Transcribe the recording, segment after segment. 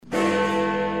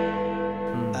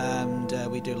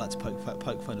we do like to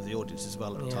poke fun of the audience as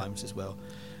well at times as well.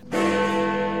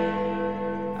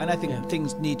 And I think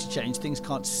things need to change. Things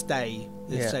can't stay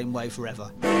the same way forever.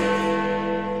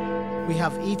 We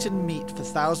have eaten meat for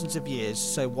thousands of years,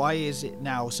 so why is it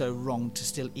now so wrong to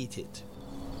still eat it?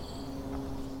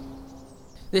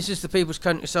 This is the People's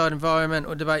Countryside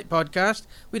Environmental Debate Podcast.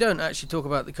 We don't actually talk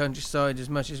about the countryside as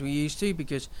much as we used to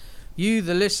because you,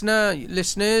 the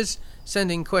listeners,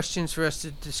 send in questions for us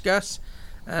to discuss,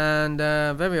 and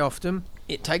very often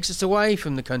it takes us away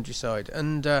from the countryside.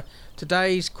 And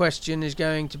today's question is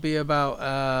going to be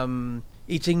about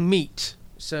eating meat.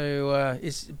 So I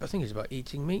think it's about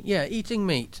eating meat. Yeah, eating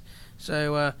meat.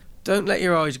 So don't let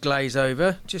your eyes glaze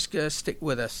over. Just stick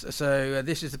with us. So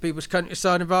this is the People's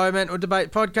Countryside Environmental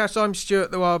Debate Podcast. I'm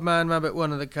Stuart the Wild Man Rabbit,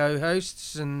 one of the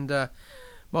co-hosts, and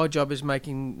my job is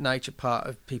making nature part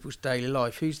of people's daily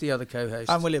life. Who's the other co-host?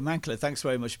 I'm William Mankler. Thanks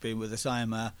very much for being with us. I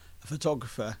am a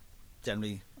photographer.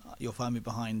 Generally, you'll find me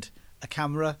behind a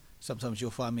camera. Sometimes you'll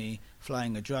find me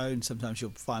flying a drone. Sometimes you'll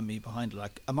find me behind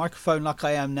like a microphone like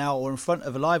I am now, or in front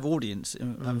of a live audience.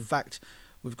 In fact,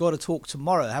 we've got a talk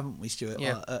tomorrow, haven't we, Stuart?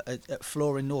 Yeah. At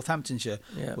Flora in Northamptonshire,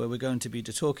 where we're going to be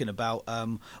talking about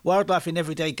wildlife in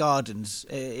everyday gardens.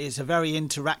 It's a very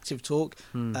interactive talk,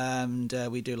 and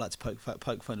we do like to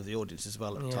poke fun of the audience as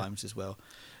well at times as well.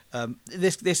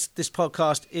 This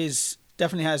podcast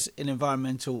definitely has an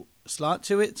environmental slant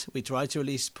to it. We try to at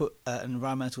least put an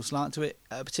environmental slant to it,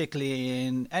 particularly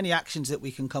in any actions that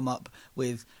we can come up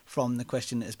with from the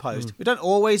question that is posed. We don't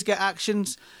always get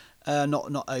actions.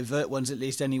 Not overt ones, at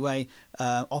least anyway.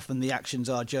 Often the actions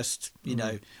are just,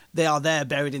 they are there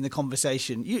buried in the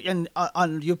conversation.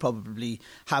 You probably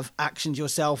have actions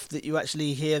yourself that you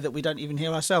actually hear that we don't even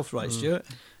hear ourselves, right, Stuart?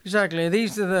 Exactly.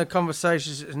 These are the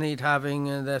conversations that need having,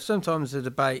 and they're sometimes a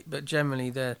debate, but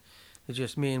generally they're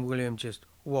just me and William just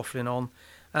waffling on.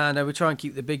 And we try and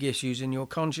keep the big issues in your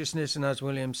consciousness, and as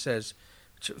William says,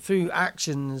 through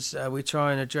actions we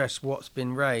try and address what's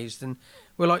been raised. And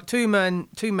we're like two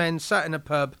men sat in a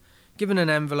pub, given an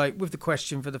envelope with the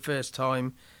question for the first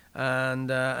time, and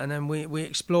then we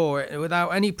explore it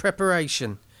without any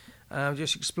preparation.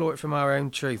 Just explore it from our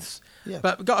own truths. Yeah.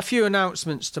 But we've got a few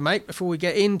announcements to make before we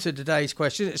get into today's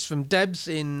question. It's from Debs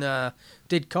in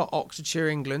Didcot, Oxfordshire,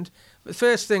 England. But the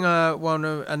first thing I want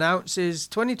to announce is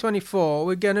 2024,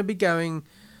 we're going to be going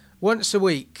once a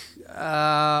week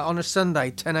on a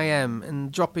Sunday, 10 a.m,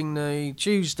 and dropping the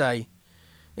Tuesday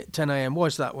at 10 a.m. Why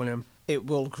is that, William? It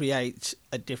will create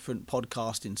a different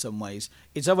podcast in some ways.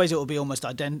 In some ways, it will be almost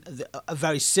a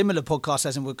very similar podcast,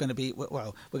 as in we're going to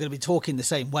be talking the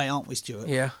same way, aren't we, Stuart?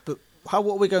 Yeah. But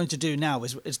what we're going to do now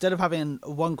is, instead of having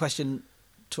one question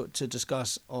to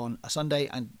discuss on a Sunday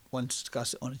and one to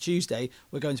discuss on a Tuesday,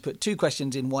 we're going to put two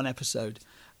questions in one episode.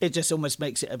 It just almost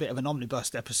makes it a bit of an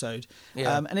omnibus episode,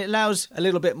 and it allows a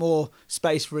little bit more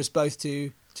space for us both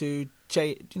to do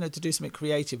something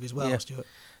creative as well, Stuart.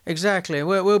 Exactly.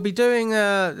 We'll be doing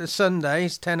the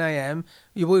Sundays, 10 a.m.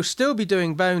 You will still be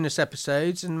doing bonus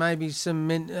episodes and maybe some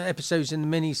episodes in the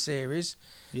mini-series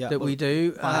we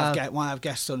do. Might have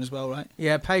guests on as well, right?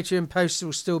 Yeah, Patreon posts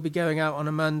will still be going out on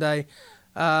a Monday.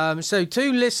 So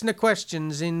 2 listener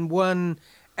questions in one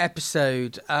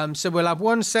episode. So we'll have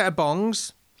one set of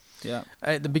bongs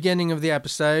at the beginning of the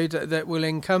episode that will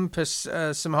encompass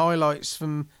some highlights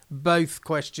from both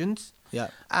questions. Yeah,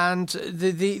 and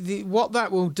the what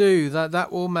that will do,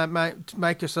 that will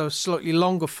make us a slightly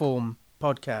longer form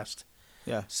podcast.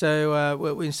 Yeah.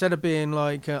 So instead of being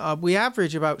like we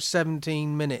average about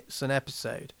 17 minutes an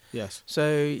episode. Yes.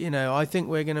 So I think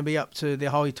we're going to be up to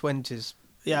the high 20s.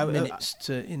 Minutes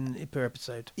per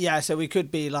episode. Yeah, so we could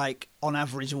be like on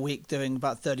average a week doing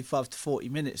about 35 to 40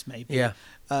 minutes maybe. Yeah.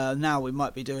 Now we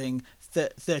might be doing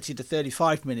 30 to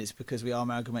 35 minutes because we are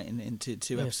amalgamating into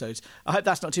two episodes. I hope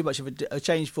that's not too much of a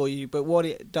change for you, but what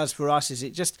it does for us is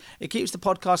it keeps the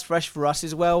podcast fresh for us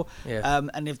as well. Yeah.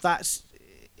 And if that's,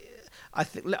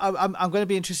 I'm going to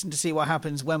be interested to see what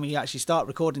happens when we actually start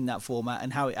recording that format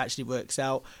and how it actually works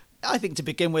out. I think to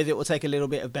begin with, it will take a little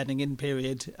bit of bedding in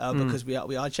period because we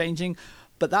are changing,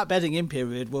 but that bedding in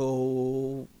period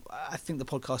I think the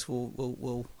podcast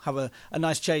will have a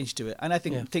nice change to it, and I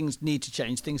think things need to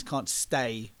change. Things can't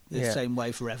stay the same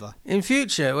way forever. In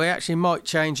future, we actually might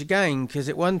change again because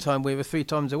at one time we were 3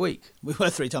 times a week. We were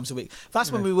 3 times a week. That's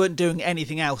when we weren't doing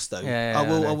anything else, though. I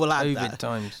will add COVID that.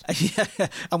 times.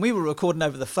 And we were recording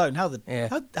over the phone. How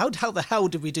the hell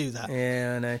did we do that?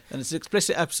 Yeah, I know. And it's an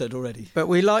explicit episode already. But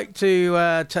we like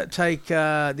to take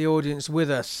the audience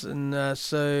with us, and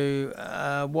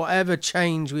so whatever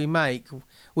change we make,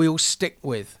 we all stick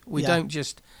with. We don't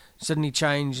just suddenly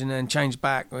change and then change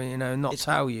back, or not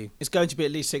tell you. It's going to be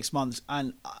at least 6 months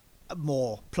and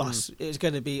more plus. It's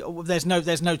going to be. There's no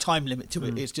time limit to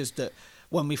it. It's just that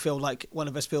when we feel like one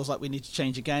of us feels like we need to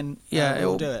change again,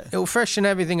 we'll do it. It'll freshen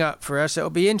everything up for us. It'll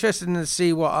be interesting to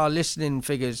see what our listening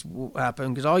figures will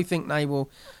happen, because I think they will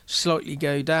slightly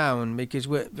go down, because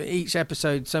each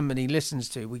episode somebody listens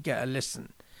to, we get a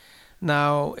listen.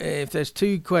 Now, if there's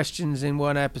 2 questions in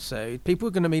one episode, people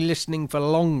are going to be listening for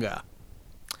longer.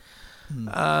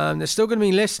 They're still going to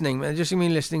be listening, but they're just going to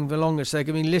be listening for longer, so they're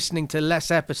going to be listening to less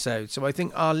episodes. So I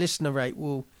think our listening rate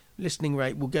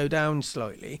will go down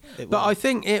slightly. But I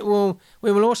think we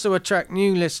will also attract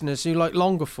new listeners who like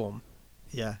longer form.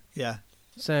 Yeah.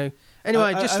 So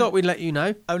anyway, just thought we'd let you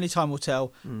know. Only time will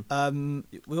tell.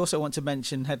 We also want to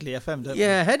mention Headley FM, don't we?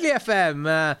 Yeah, Headley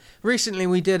FM. Recently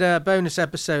we did a bonus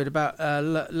episode about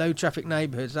low traffic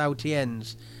neighbourhoods,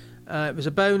 LTNs. It was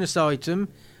a bonus item.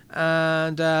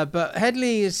 And but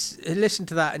Headley has listened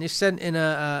to that and has sent in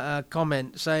a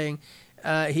comment saying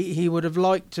he would have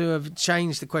liked to have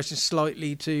changed the question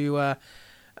slightly to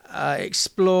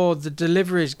explore the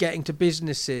deliveries getting to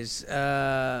businesses,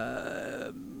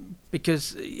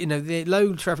 because the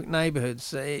low traffic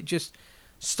neighbourhoods, it just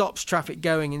stops traffic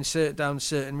going down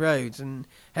certain roads, and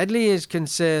Headley is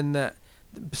concerned that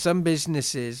some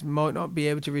businesses might not be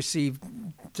able to receive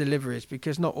deliveries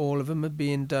because not all of them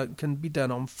can be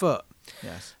done on foot.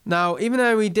 Yes. Now, even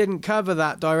though we didn't cover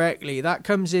that directly, that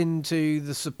comes into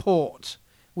the support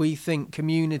we think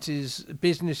communities,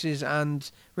 businesses and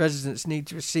residents need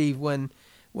to receive when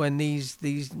these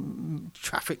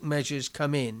traffic measures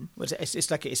come in. Well,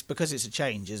 it's because it's a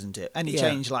change, isn't it? Any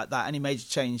change like that, any major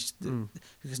change,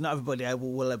 because not everybody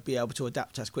will be able to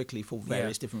adapt as quickly for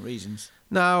various different reasons.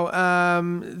 Now,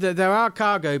 there are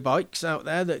cargo bikes out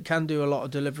there that can do a lot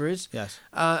of deliveries. Yes.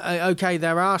 Okay,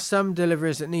 there are some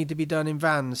deliveries that need to be done in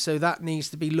vans, so that needs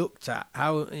to be looked at.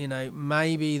 How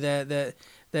maybe there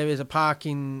is a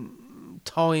parking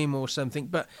time or something,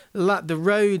 but the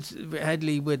road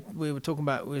Headley we were talking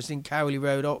about was in Cowley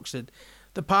Road, Oxford.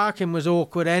 The parking was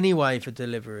awkward anyway for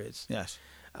deliveries. Yes.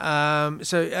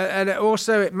 So and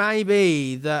also it may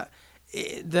be that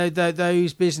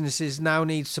those businesses now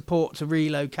need support to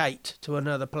relocate to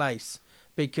another place,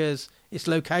 because it's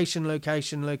location. Like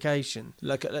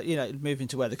moving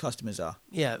to where the customers are.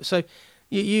 Yeah. So.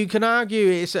 You can argue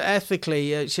it's ethically,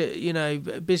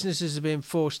 businesses are being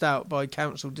forced out by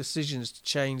council decisions to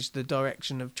change the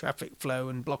direction of traffic flow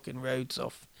and blocking roads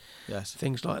off. Yes.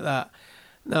 Things like that.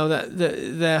 Now that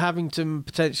they're having to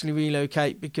potentially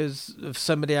relocate because of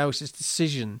somebody else's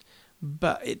decision,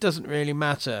 but it doesn't really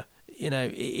matter.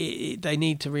 They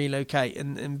need to relocate,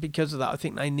 and because of that, I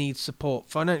think they need support,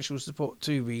 financial support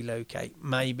to relocate,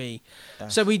 maybe.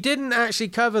 Yes. So we didn't actually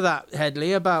cover that,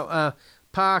 Headley, about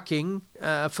parking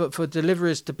for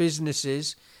deliveries to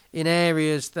businesses in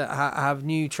areas that have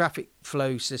new traffic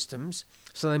flow systems,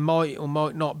 so they might or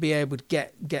might not be able to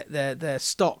get their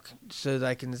stock so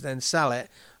they can then sell it.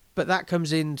 But that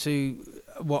comes into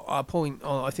what our point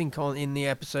in the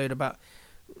episode about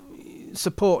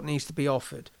support needs to be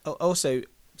offered. Also,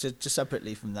 just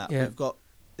separately from that, we've got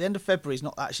the end of February is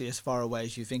not actually as far away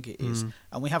as you think it is,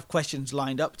 and we have questions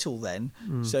lined up till then.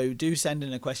 So do send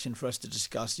in a question for us to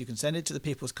discuss. You can send it to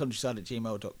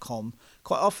thepeoplescountryside@gmail.com.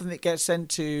 Quite often it gets sent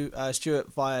to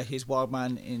Stuart via his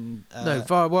Wildman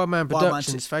via Wildman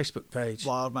Productions Facebook page.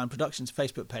 Wildman Productions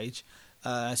Facebook page.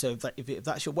 So if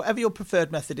that's whatever your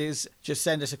preferred method is, just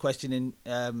send us a question in.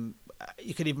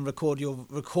 You can even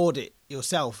record it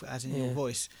yourself, as in your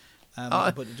voice.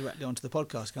 Put it directly onto the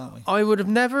podcast, can't we? I would have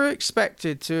never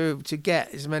expected to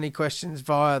get as many questions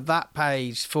via that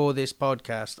page for this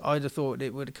podcast. I'd have thought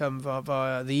it would have come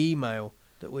via the email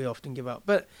that we often give out.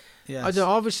 But yes. I don't,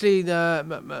 obviously, I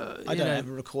don't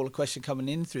ever recall a question coming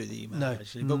in through the email,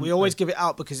 actually. But we always give it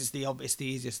out because it's the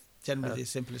easiest, generally the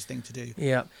simplest thing to do.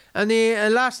 Yeah. And the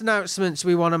last announcements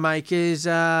we want to make is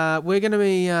we're going to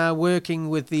be working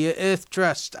with the Earth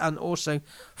Trust and also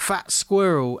Fat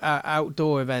Squirrel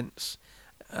outdoor events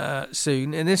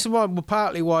soon. And this is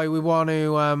partly why we want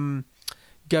to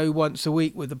go once a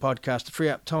week with the podcast to free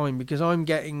up time, because I'm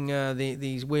getting a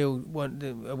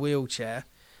wheelchair.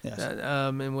 Yes.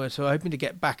 And we're so hoping to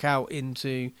get back out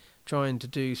into trying to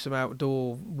do some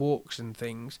outdoor walks and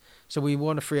things. So we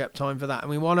want to free up time for that. And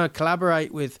we want to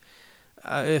collaborate with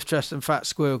Earth Trust and Fat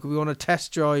Squirrel, because we want to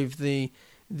test drive the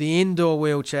indoor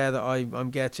wheelchair that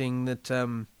I'm getting that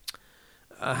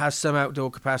has some outdoor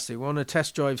capacity. We want to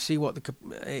test drive, see what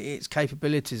its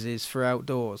capabilities is for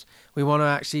outdoors. We want to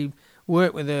actually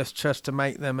work with Earth Trust to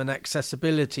make them an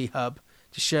accessibility hub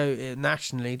to show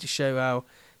nationally, to show how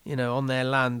on their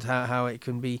land, how it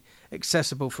can be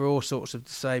accessible for all sorts of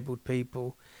disabled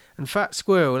people. And Fat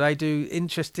Squirrel, they do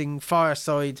interesting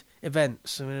fireside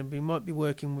events, and we might be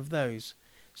working with those.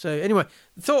 So anyway,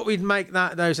 thought we'd make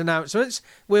those announcements.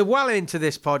 We're well into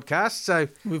this podcast, so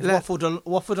we've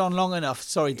waffled on long enough.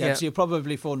 Sorry, Debs, you've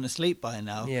probably fallen asleep by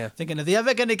now. Yeah. Thinking, are they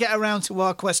ever going to get around to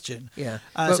our question? Yeah.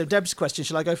 So Deb's question,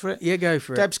 shall I go for it? Yeah, go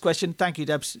for it. Deb's question. Thank you,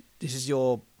 Debs. This is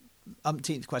your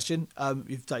umpteenth question.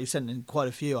 You've sent in quite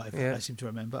a few. I seem to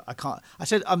remember. I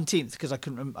said umpteenth because I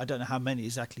couldn't. I don't know how many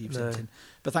exactly you've sent in.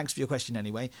 But thanks for your question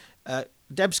anyway.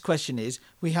 Deb's question is: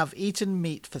 we have eaten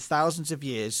meat for thousands of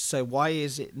years, so why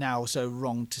is it now so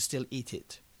wrong to still eat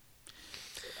it?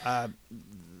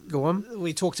 Go on.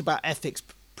 We talked about ethics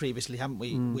previously, haven't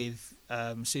we? With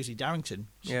Susie Darrington.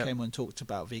 She came on and talked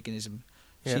about veganism.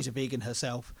 She's a vegan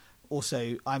herself.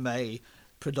 Also, I'm a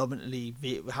predominantly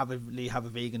have a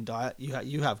vegan diet.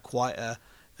 You have quite a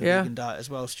vegan diet as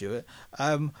well, Stuart.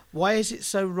 Why is it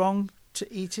so wrong to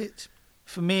eat it?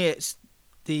 For me, it's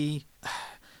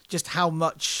just how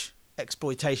much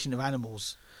exploitation of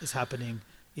animals is happening.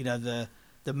 The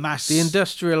mass, the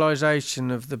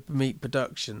industrialization of the meat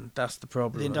production. That's the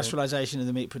problem. The industrialization of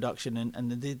the meat production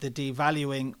and the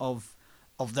devaluing of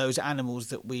those animals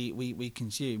that we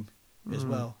consume as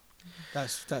well.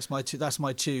 That's my two.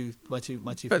 But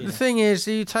feelings. The thing is,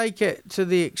 you take it to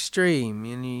the extreme,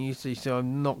 and you say, "So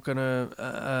I'm not gonna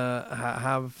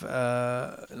have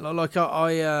like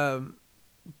I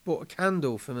bought a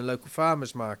candle from the local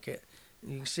farmers market.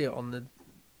 You can see it on the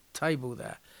table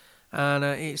there, and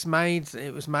it was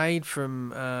made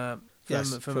from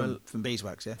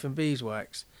beeswax, from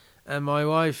beeswax. And my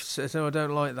wife said, "Oh, I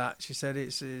don't like that." She said,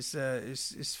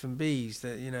 "It's from bees,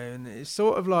 that and it's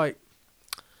sort of like."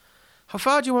 How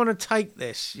far do you want to take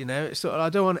this? It's sort of, I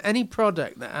don't want any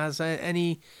product that has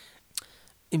any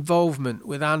involvement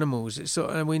with animals. It's sort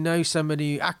of, and we know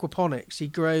somebody, aquaponics, he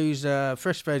grows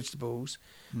fresh vegetables.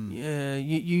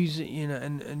 Uses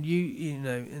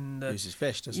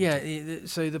fish, doesn't he? Yeah.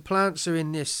 So the plants are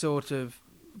in this sort of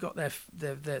got their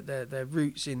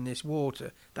roots in this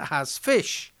water that has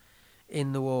fish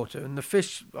in the water, and the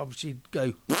fish obviously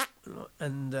go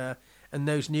and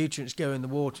those nutrients go in the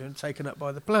water and taken up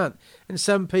by the plant. And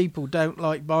some people don't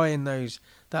like buying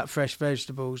that fresh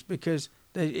vegetables because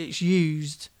it's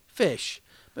used fish.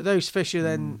 But those fish are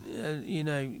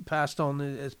then, passed on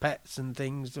as pets and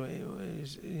things.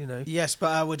 Yes,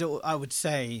 but I would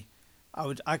say,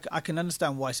 I can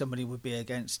understand why somebody would be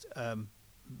against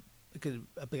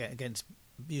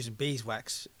using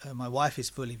beeswax. My wife is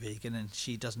fully vegan and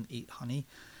she doesn't eat honey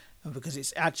because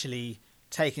it's actually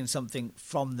taking something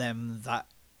from them that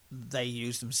they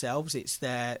use themselves. It's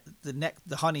the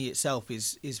honey itself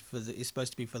is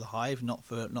supposed to be for the hive, not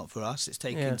for us. It's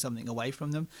taking something away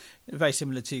from them. Very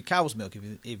similar to cow's milk,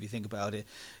 if you think about it.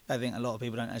 I think a lot of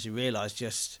people don't actually realise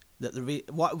just that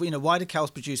why do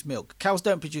cows produce milk? Cows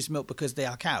don't produce milk because they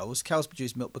are cows. Cows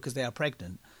produce milk because they are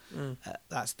pregnant.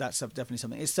 That's definitely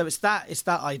something. It's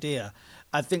that idea.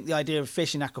 I think the idea of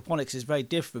fish in aquaponics is very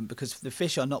different because the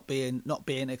fish are not being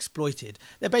exploited.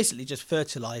 They're basically just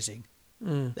fertilising.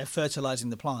 They're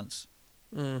fertilising the plants.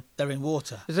 They're in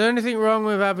water. Is there anything wrong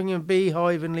with having a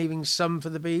beehive and leaving some for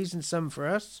the bees and some for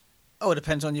us? Oh, it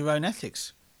depends on your own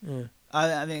ethics.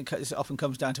 I think it often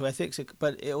comes down to ethics,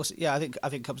 but it also, I think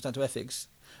it comes down to ethics.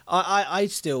 I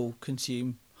still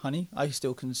consume honey. I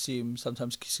still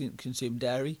sometimes consume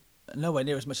dairy. Nowhere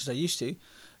near as much as I used to.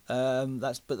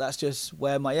 That's just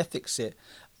where my ethics sit.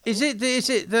 Is it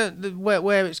the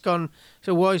where it's gone?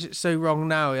 So why is it so wrong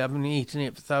now? We haven't eaten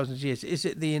it for thousands of years. Is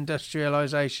it the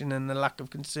industrialisation and the lack of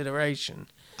consideration?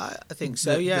 I think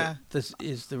so. This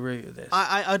is the root of this.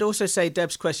 I'd also say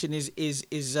Deb's question is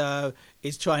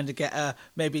trying to get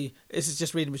maybe this is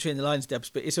just reading between the lines,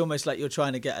 Debs, but it's almost like you're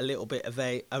trying to get a little bit of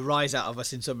a rise out of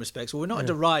us in some respects. Well, we're not at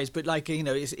a rise, but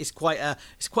it's quite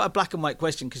a black and white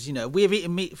question because we have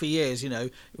eaten meat for years.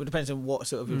 It depends on what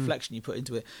sort of inflection you put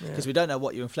into it because we don't know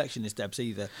what your inflection is, Debs,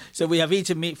 either. So we have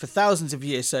eaten meat for thousands of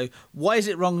years. So why is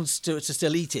it wrong to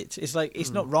still eat it? It's like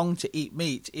it's not wrong to eat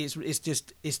meat. It's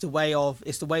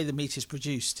the way the meat is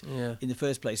produced in the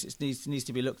first place. It needs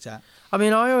to be looked at. I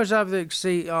mean, I always have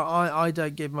I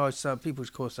don't give myself. People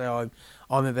of course say I'm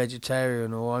a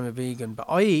vegetarian or I'm a vegan, but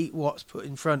I eat what's put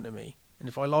in front of me, and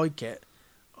if I like it,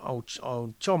 I'll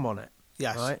chom on it.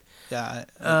 Yes. Right. Yeah.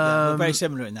 We're very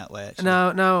similar in that way. Actually.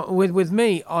 Now with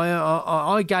me,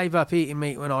 I gave up eating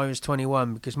meat when I was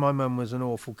 21 because my mum was an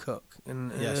awful cook,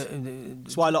 and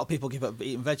that's why a lot of people give up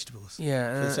eating vegetables.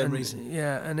 Yeah, for the same reason.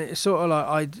 Yeah, and it's sort of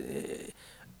like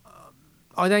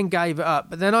I then gave it up,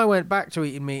 but then I went back to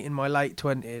eating meat in my late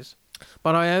 20s.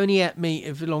 But I only ate meat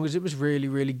as long as it was really,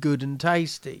 really good and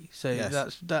tasty. So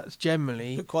Yes. that's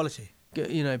generally Good quality.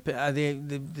 you know,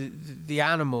 the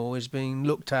animal is being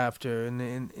looked after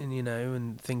and you know,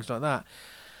 and things like that.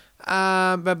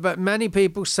 But many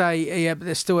people say, yeah, but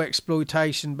there's still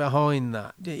exploitation behind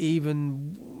that.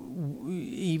 Even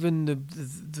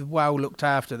the well looked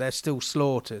after, they're still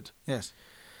slaughtered. Yes.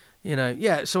 You know,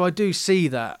 yeah. So I do see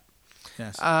that.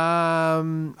 Yes.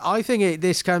 I think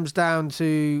this comes down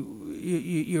to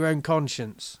your own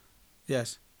conscience.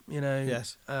 Yes. You know.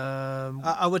 Yes.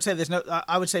 I would say there's no.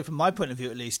 I would say from my point of view,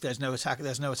 at least, there's no attack.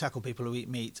 There's no attack on people who eat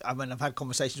meat. I mean, I've had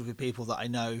conversations with people that I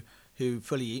know who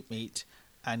fully eat meat,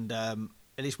 and at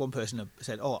least one person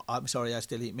said, "Oh, I'm sorry, I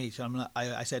still eat meat." And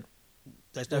I said,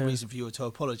 "There's no reason for you to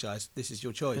apologise. This is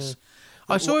your choice."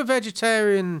 I saw a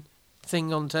vegetarian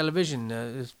thing on television.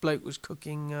 This bloke was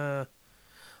cooking.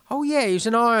 Oh yeah, he was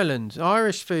in Ireland.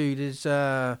 Irish food is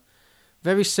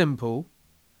very simple,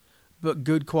 but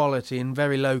good quality and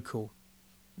very local.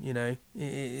 You know,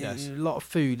 Yes. a lot of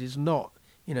food is not.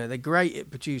 You know, they're great at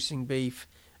producing beef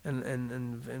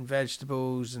and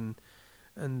vegetables and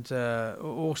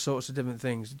all sorts of different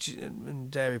things and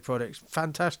dairy products.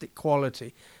 Fantastic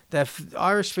quality.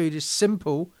 Irish food is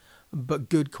simple, but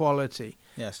good quality.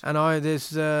 Yes. And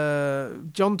there's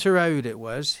John Turode. It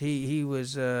was he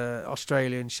was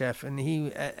Australian chef, and he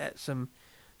ate some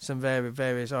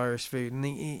various Irish food, and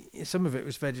he some of it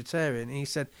was vegetarian. And he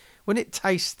said, when it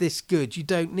tastes this good, you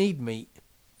don't need meat.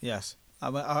 Yes.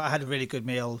 I had a really good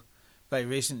meal very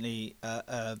recently.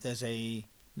 There's a,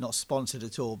 not sponsored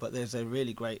at all, but there's a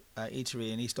really great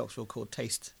eatery in East Oxford called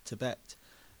Taste Tibet,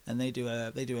 and they do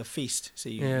a feast. So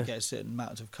you get a certain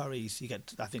amount of curries. You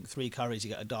get, I think, 3 curries.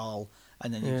 You get a dal,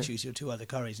 and then you can choose your 2 other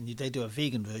curries. And they do a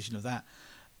vegan version of that,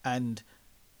 and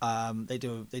they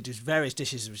do various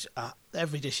dishes. Which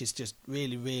every dish is just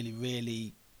really, really,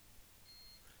 really.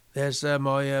 There's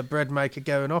my bread maker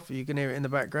going off. You can hear it in the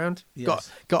background.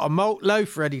 Yes. Got a malt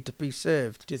loaf ready to be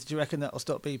served. Do you reckon that'll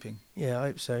stop beeping? Yeah, I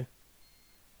hope so.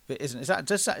 But it isn't.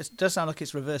 It does sound like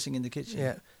it's reversing in the kitchen.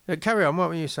 Yeah. Carry on. What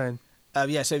were you saying?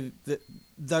 So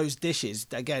those dishes,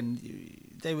 again,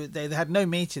 they had no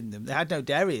meat in them. They had no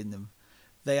dairy in them.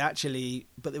 But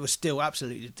they were still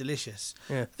absolutely delicious.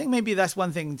 Yeah. I think maybe that's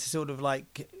one thing to sort of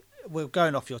like, we're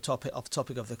going off topic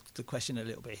of the question a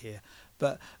little bit here.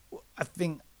 But I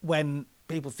think when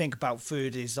people think about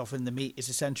food, is often the meat is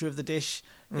the centre of the dish.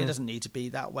 It doesn't need to be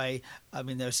that way. I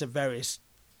mean, there's so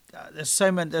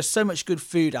much good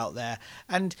food out there,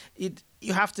 and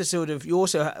you have to you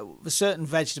also, with certain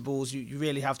vegetables, you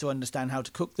really have to understand how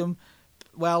to cook them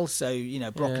well. So, you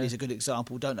know, broccoli is a good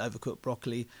example. Don't overcook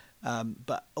broccoli,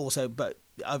 but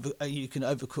you can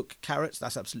overcook carrots.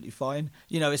 That's absolutely fine.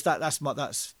 You know,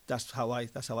 that's how I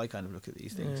kind of look at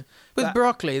these things. Yeah. With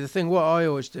broccoli, the thing what I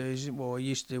always do is, I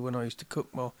used to do when I used to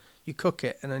cook more. You cook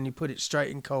it and then you put it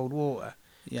straight in cold water.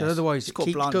 Yes. Otherwise, it's called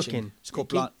keeps blanching. cooking.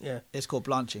 It's called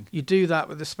blanching. You do that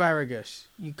with asparagus.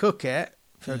 You cook it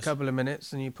for a Yes. couple of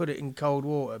minutes and you put it in cold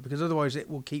water, because otherwise it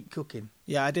will keep cooking.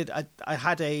 Yeah, I did. I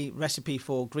had a recipe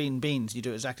for green beans. You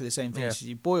do exactly the same thing. Yeah. So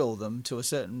you boil them to a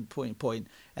certain point,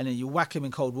 and then you whack them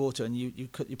in cold water, and you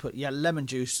put lemon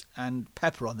juice and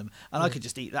pepper on them, and I could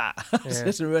just eat that. So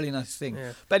it's a really nice thing.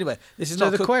 Yeah. But anyway, this is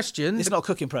So not the question. This is not a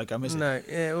cooking program, is it? No,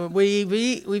 well,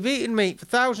 we've eaten meat for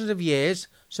thousands of years.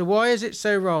 So why is it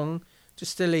so wrong to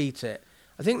still eat it?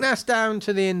 I think that's down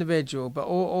to the individual, but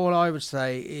all I would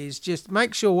say is just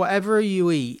make sure whatever you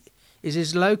eat is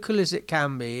as local as it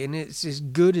can be and it's as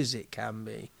good as it can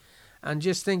be. And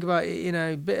just think about it, you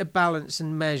know, a bit of balance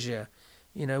and measure.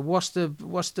 You know, what's the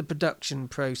production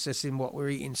process in what we're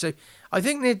eating? So I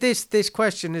think that this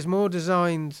question is more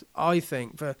designed, I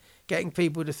think, for getting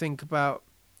people to think about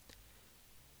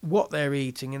what they're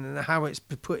eating and how it's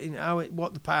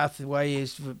what the pathway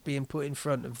is for being put in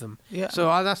front of them. Yeah. So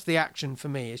that's the action for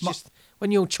me. It's just when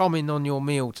you're chomming on your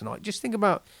meal tonight, just think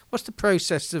about what's the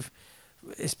process of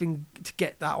it's been to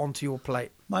get that onto your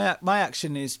plate. My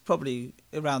action is probably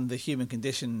around the human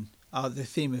condition, the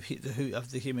theme of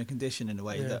the human condition, in a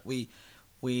way that we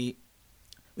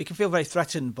can feel very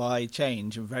threatened by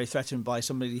change and very threatened by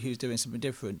somebody who's doing something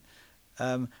different.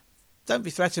 Don't be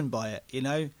threatened by it, you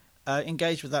know.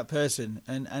 Engage with that person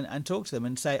and talk to them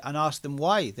and ask them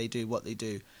why they do what they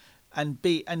do, and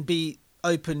be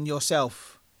open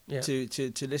yourself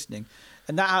to listening,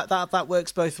 and that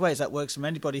works both ways. That works from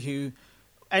any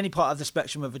part of the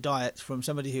spectrum of a diet, from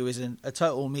somebody who is a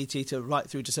total meat eater right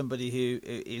through to somebody who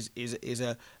is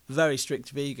a very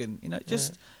strict vegan. You know,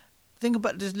 just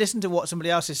listen to what somebody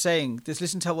else is saying. Just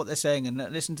listen to what they're saying and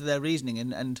listen to their reasoning,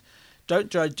 and don't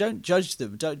judge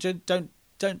them. Don't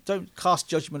don't cast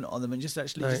judgment on them, and just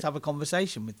actually just have a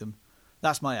conversation with them.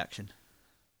 That's my action.